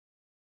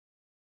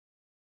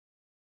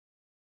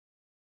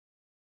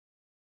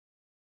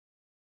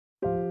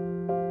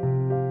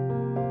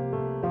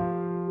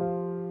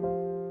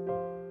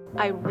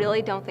I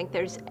really don't think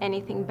there's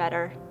anything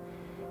better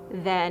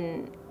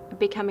than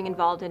becoming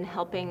involved in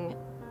helping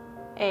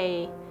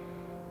a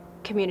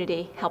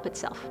community help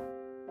itself.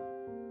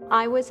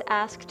 I was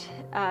asked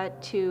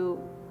to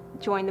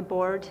join the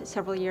board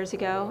several years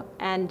ago,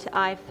 and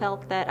I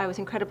felt that I was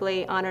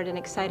incredibly honored and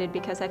excited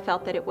because I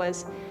felt that it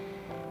was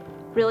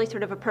really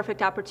sort of a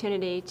perfect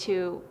opportunity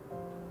to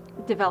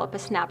develop a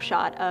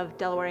snapshot of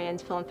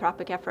Delawareans'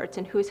 philanthropic efforts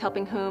and who's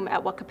helping whom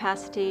at what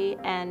capacity,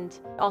 and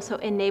also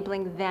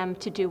enabling them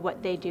to do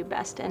what they do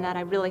best, and that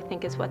I really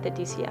think is what the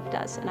DCF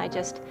does. And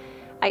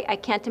I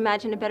can't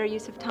imagine a better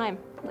use of time.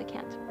 I really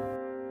can't.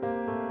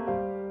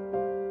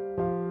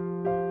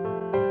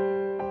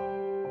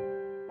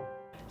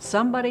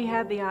 Somebody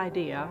had the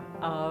idea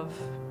of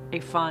a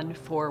fund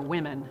for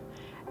women,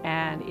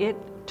 and it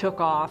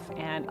took off,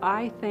 and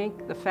I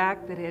think the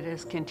fact that it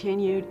has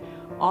continued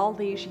all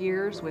these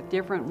years with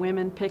different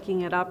women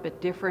picking it up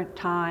at different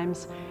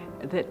times,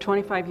 that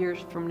 25 years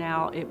from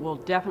now it will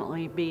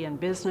definitely be in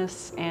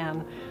business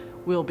and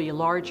will be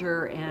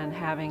larger and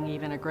having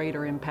even a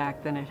greater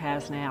impact than it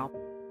has now.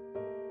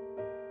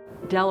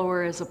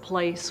 Delaware is a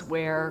place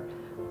where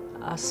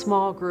a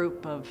small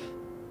group of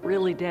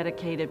really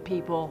dedicated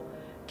people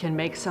can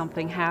make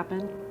something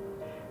happen,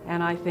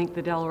 and I think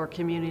the Delaware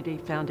Community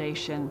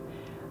Foundation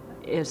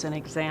is an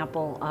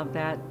example of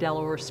that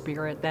Delaware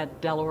spirit,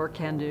 that Delaware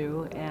can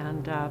do,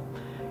 and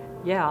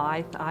yeah,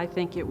 I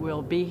think it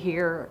will be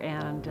here,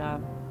 and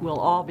we'll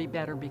all be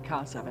better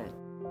because of it.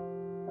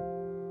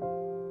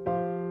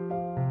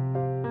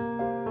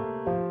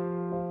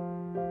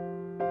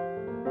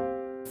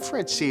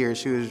 Fred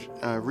Sears, who is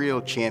a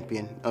real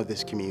champion of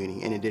this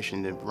community, in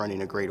addition to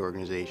running a great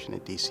organization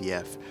at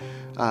DCF,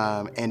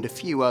 and a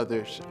few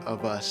others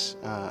of us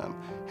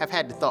have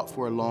had the thought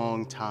for a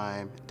long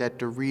time that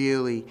to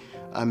really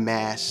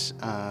amass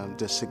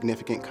the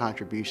significant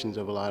contributions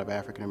of a lot of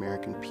African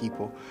American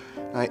people,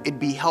 it'd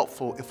be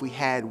helpful if we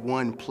had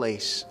one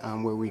place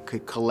where we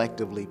could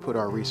collectively put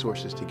our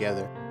resources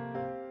together.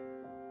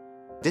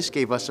 This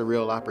gave us a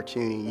real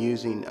opportunity,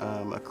 using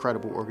a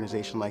credible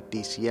organization like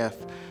DCF,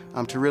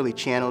 to really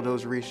channel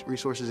those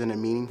resources in a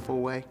meaningful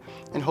way,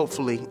 and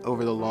hopefully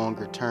over the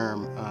longer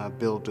term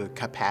build the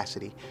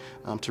capacity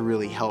to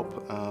really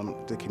help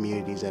the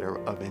communities that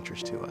are of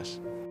interest to us.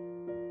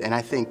 And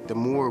I think the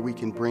more we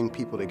can bring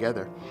people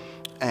together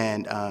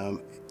and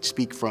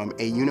speak from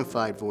a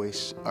unified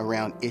voice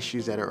around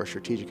issues that are of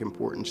strategic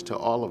importance to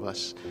all of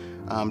us,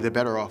 the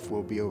better off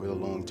we'll be over the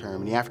long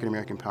term. And the African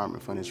American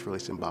Empowerment Fund is really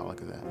symbolic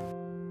of that.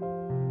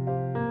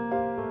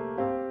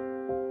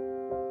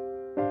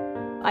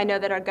 I know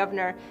that our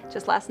governor,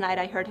 just last night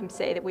I heard him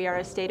say that we are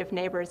a state of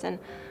neighbors, and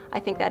I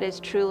think that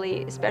is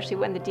truly, especially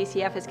when the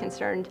DCF is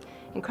concerned,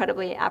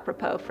 incredibly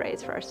apropos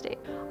phrase for our state.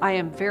 I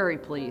am very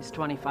pleased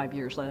 25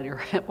 years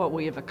later at what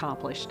we have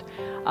accomplished.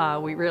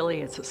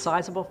 It's a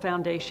sizable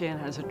foundation,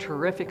 has a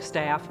terrific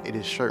staff. It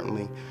is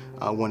certainly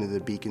one of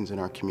the beacons in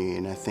our community,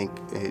 and I think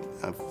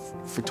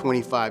for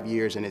 25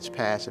 years in its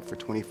past and for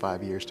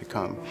 25 years to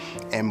come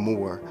and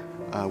more,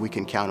 we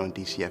can count on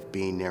DCF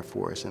being there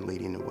for us and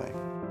leading the way.